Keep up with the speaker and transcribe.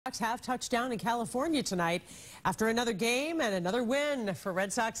Sox have touched down in California tonight after another game and another win for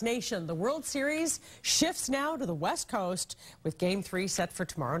Red Sox Nation. The World Series shifts now to the West Coast with Game 3 set for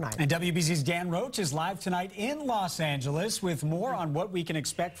tomorrow night. And WBZ's Dan Roche is live tonight in Los Angeles with more on what we can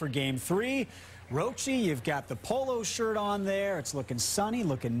expect for Game 3. Roche, you've got the polo shirt on there. It's looking sunny,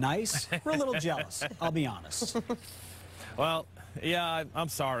 looking nice. We're a little jealous, I'll be honest. Well, yeah, I'm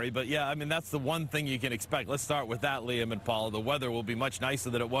sorry, but yeah, I mean, that's the one thing you can expect. Let's start with that, Liam and Paula. The weather will be much nicer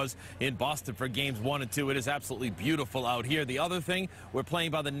than it was in Boston for games 1 and 2. It is absolutely beautiful out here. The other thing, we're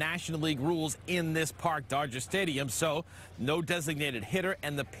playing by the National League rules in this park, Dodger Stadium, so no designated hitter,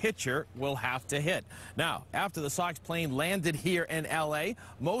 and the pitcher will have to hit. Now, after the Sox plane landed here in L.A.,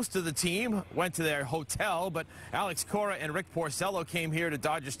 most of the team went to their hotel, but Alex Cora and Rick Porcello came here to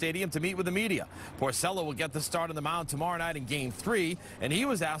Dodger Stadium to meet with the media. Porcello will get the start on the mound tomorrow night in Game 3, and he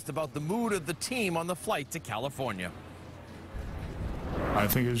was asked about the mood of the team on the flight to California. I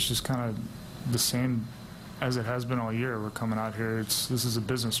think it was just kind of the same as it has been all year. We're coming out here, this is a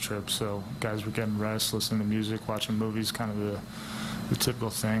business trip, so guys were getting rest, listening to music, watching movies, kind of the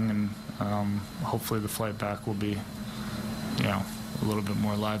typical thing, and hopefully the flight back will be, you know, a little bit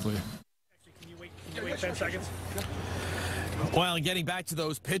more lively. Can you wait 10 seconds? Well, getting back to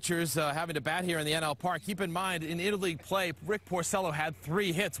those pitchers having to bat here in the NL Park, keep in mind, in interleague play, Rick Porcello had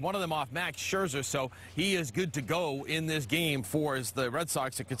 3 hits, one of them off Max Scherzer, so he is good to go in this game for as the Red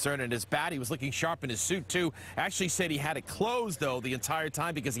Sox are concerned. And his bat, he was looking sharp in his suit, too. Actually said he had it closed, though, the entire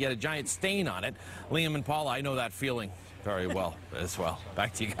time because he had a giant stain on it. Liam and Paula, I know that feeling very well as well.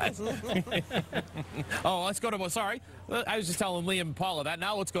 Back to you guys. Oh, let's go to, sorry. I was just telling Liam and Paula that.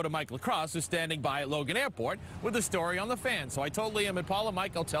 Now let's go to Mike LaCrosse, who's standing by at Logan Airport with the story on the fans. So I told Liam and Paula,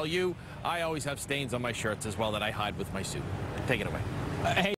 Mike, I'll tell you, I always have stains on my shirts as well that I hide with my suit. Take it away. Hey.